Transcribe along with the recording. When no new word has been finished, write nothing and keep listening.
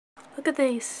Look at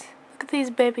these. Look at these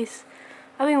babies.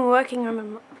 I've been working on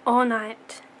them all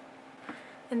night.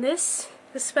 And this,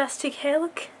 the spastic hair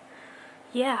look,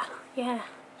 yeah.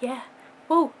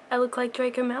 Whoa, I look like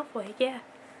Draco Malfoy, yeah.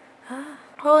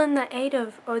 All in the aid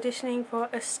of auditioning for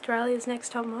Australia's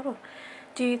Next Top Model.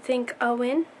 Do you think I'll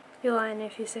win? You're lying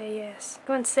if you say yes.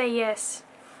 Go and say yes.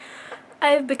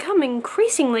 I've become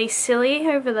increasingly silly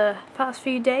over the past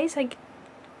few days.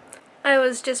 I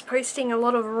was just posting a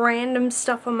lot of random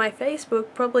stuff on my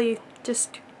Facebook, probably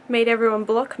just made everyone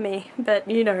block me, but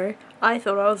you know, I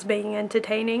thought I was being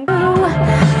entertaining. Caught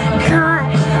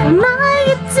my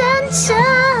attention.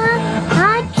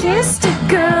 I kissed a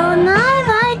girl and I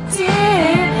liked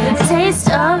it. The taste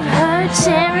of her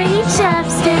cherry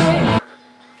chapstick.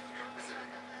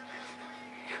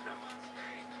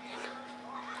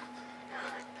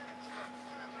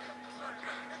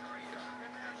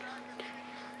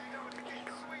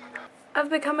 I've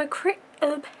become a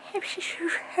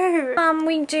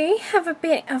we do have a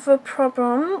bit of a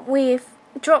problem with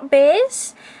drop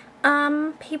bears.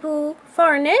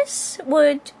 Foreigners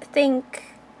would think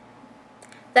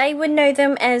they would know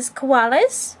them as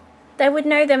koalas.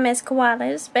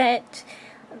 But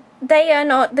they are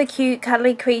not the cute,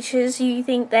 cuddly creatures you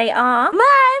think they are.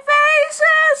 My face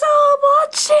is all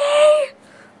watchy!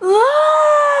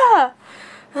 Ah!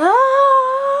 Ah!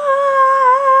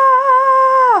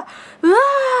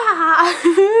 Ah!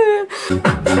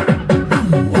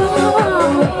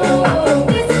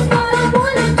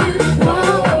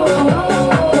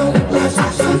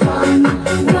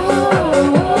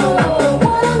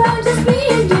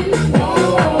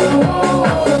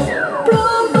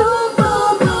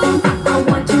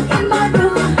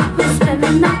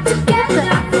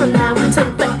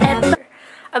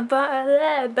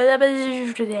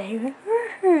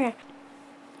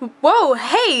 Whoa,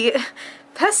 hey!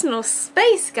 Personal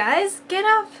space, guys! Get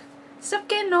up! Stop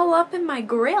getting all up in my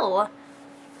grill!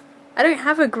 I don't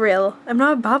have a grill. I'm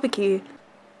not a barbecue.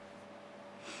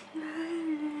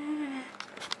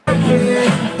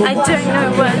 I don't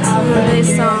know what's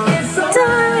this song.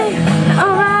 Die!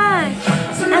 Alright!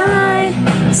 Alright!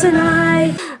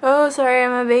 Tonight! Oh, sorry,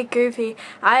 I'm a bit goofy.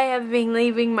 I have been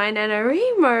leaving my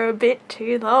NaNoWriMo a bit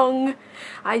too long.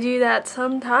 I do that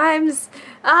sometimes.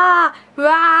 I'm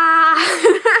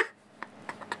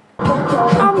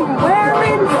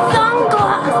wearing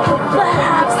sunglasses that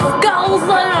have skulls on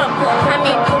them.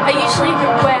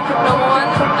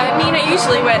 I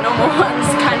usually wear normal ones,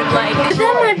 kind of like. But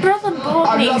then my brother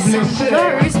bought me some of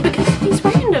those because he's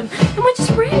random, and we're just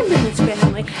random in this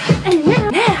family. And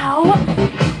now,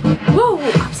 whoa,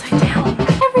 upside down.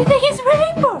 Everything is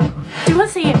rainbow. Do I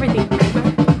see everything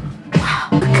rainbow? Wow,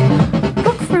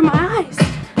 look through my eyes.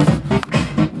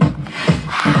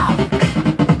 Wow.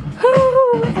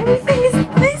 Ooh, everything is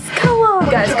this color.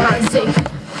 You guys can't see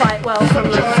quite well from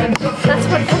the phone. That's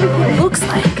what everything looks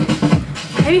like.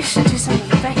 Maybe I should do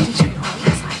something effect and show you what it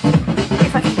looks like.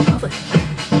 If I can build it.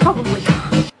 Probably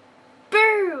can't.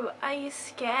 Boo! Are you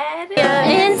scared? You're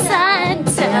inside,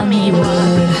 tell me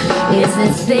what is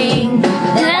this thing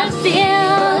that I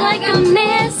feel like I'm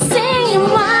missing?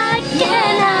 Why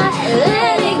can't I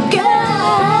let it go?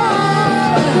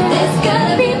 There's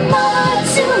gotta be more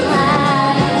to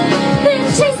life than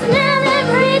chasing down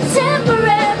every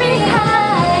temporary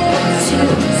high to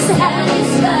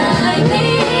satisfy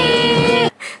me.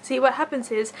 See, what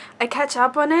happens is I catch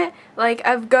up on it, like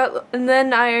and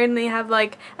then I only have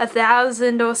like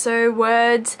 1,000 or so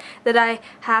words that I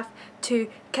have to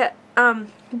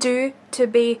do to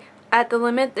be at the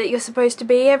limit that you're supposed to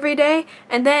be every day,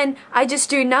 and then I just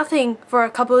do nothing for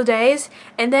a couple of days,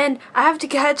 and then I have to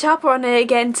catch up on it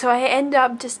again, so I end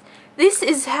up just, this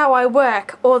is how I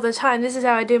work all the time. This is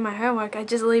how I do my homework. I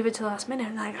just leave it to the last minute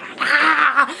and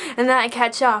and then I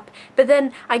catch up, but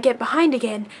then I get behind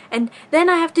again, and then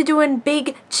I have to do in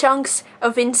big chunks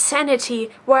of insanity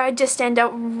where I just end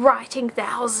up writing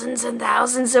thousands and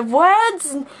thousands of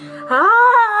words and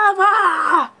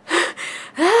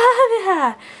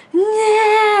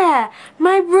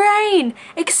my brain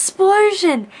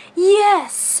explosion.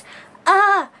 Yes.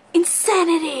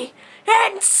 Insanity.